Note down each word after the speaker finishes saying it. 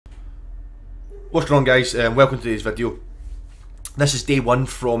What's going on, guys? Welcome to today's video. This is day one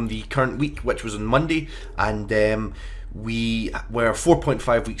from the current week, which was on Monday, and we were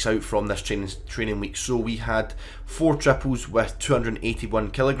 4.5 weeks out from this training week. So we had 4 triples with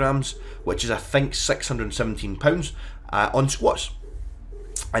 281 kilograms, which is I think 617 pounds on squats,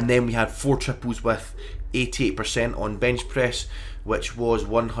 and then we had 4 triples with 88% on bench press, which was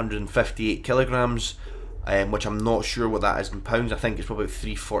 158 kilograms. Which I'm not sure what that is in pounds. I think it's probably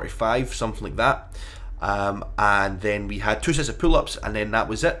 345, something like that. And then we had 2 sets of pull-ups, and then that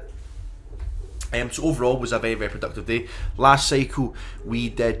was it. So overall was a very, very productive day. Last cycle we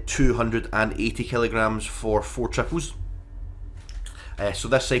did 280 kilograms for 4 triples. So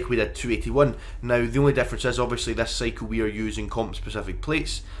this cycle we did 281. Now the only difference is obviously this cycle we are using comp specific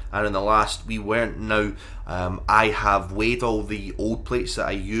plates, and in the last we weren't. Now I have weighed all the old plates that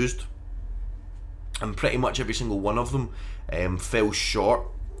I used, and pretty much every single one of them fell short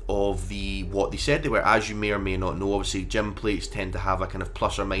of what they said they were. As you may or may not know, obviously gym plates tend to have a kind of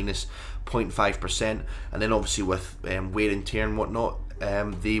plus or minus 0.5%, and then obviously with wear and tear and whatnot,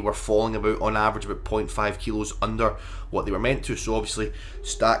 they were falling about on average about 0.5 kilos under what they were meant to. So obviously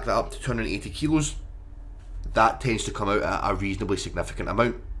stack that up to 280 kilos, that tends to come out at a reasonably significant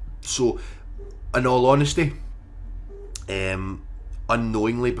amount. So in all honesty,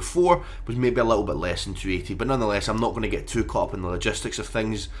 unknowingly before was maybe a little bit less than 280, but nonetheless I'm not going to get too caught up in the logistics of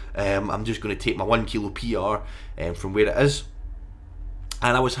things. I'm just going to take my 1 kilo PR from where it is,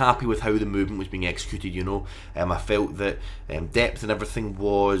 and I was happy with how the movement was being executed. You know, I felt that depth and everything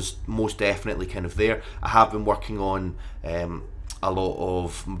was most definitely kind of there. I have been working on a lot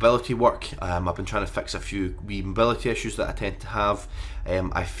of mobility work. I've been trying to fix a few wee mobility issues that I tend to have.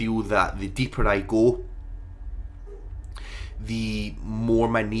 I feel that the deeper I go, the more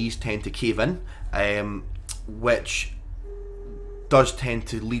my knees tend to cave in, which does tend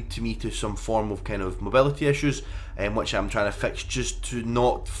to lead to me to some form of kind of mobility issues, which I'm trying to fix, just to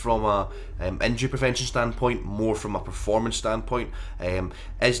not from a injury prevention standpoint, more from a performance standpoint.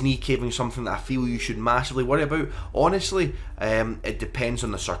 Is knee caving something that I feel you should massively worry about? Honestly, it depends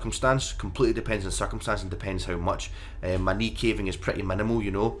on the circumstance, completely depends on the circumstance, and depends how much. My knee caving is pretty minimal, you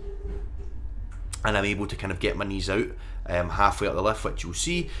know, and I'm able to kind of get my knees out halfway up the lift, which you'll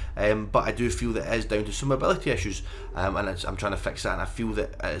see, but I do feel that it is down to some mobility issues, and I'm trying to fix that, and I feel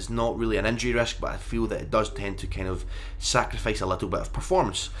that it is not really an injury risk, but I feel that it does tend to kind of sacrifice a little bit of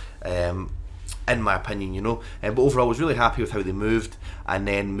performance, in my opinion, you know. But overall I was really happy with how they moved, and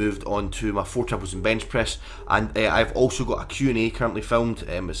then moved on to my 4 triples and bench press, and I've also got a Q&A currently filmed.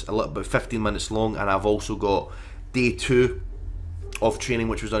 It's a little bit 15 minutes long, and I've also got day 2 of training,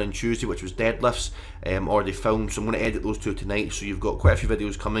 which was done on Tuesday, which was deadlifts, already filmed. So I'm going to edit those 2 tonight, so you've got quite a few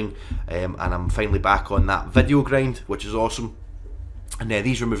videos coming, and I'm finally back on that video grind, which is awesome. And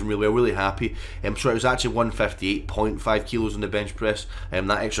these were moving really well, really happy. So it was actually 158.5 kilos on the bench press. That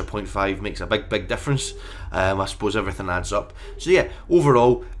extra 0.5 makes a big difference. I suppose everything adds up. So yeah,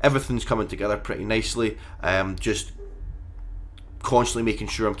 overall everything's coming together pretty nicely. Just constantly making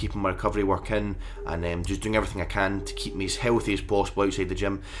sure I'm keeping my recovery work in, and just doing everything I can to keep me as healthy as possible outside the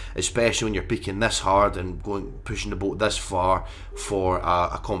gym, especially when you're peaking this hard and pushing the boat this far for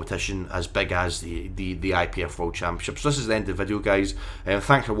a competition as big as the IPF World Championships. So this is the end of the video, guys.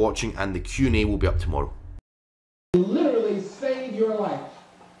 Thanks for watching, and the Q&A will be up tomorrow. Literally save your life.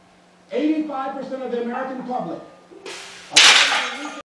 85% of the American public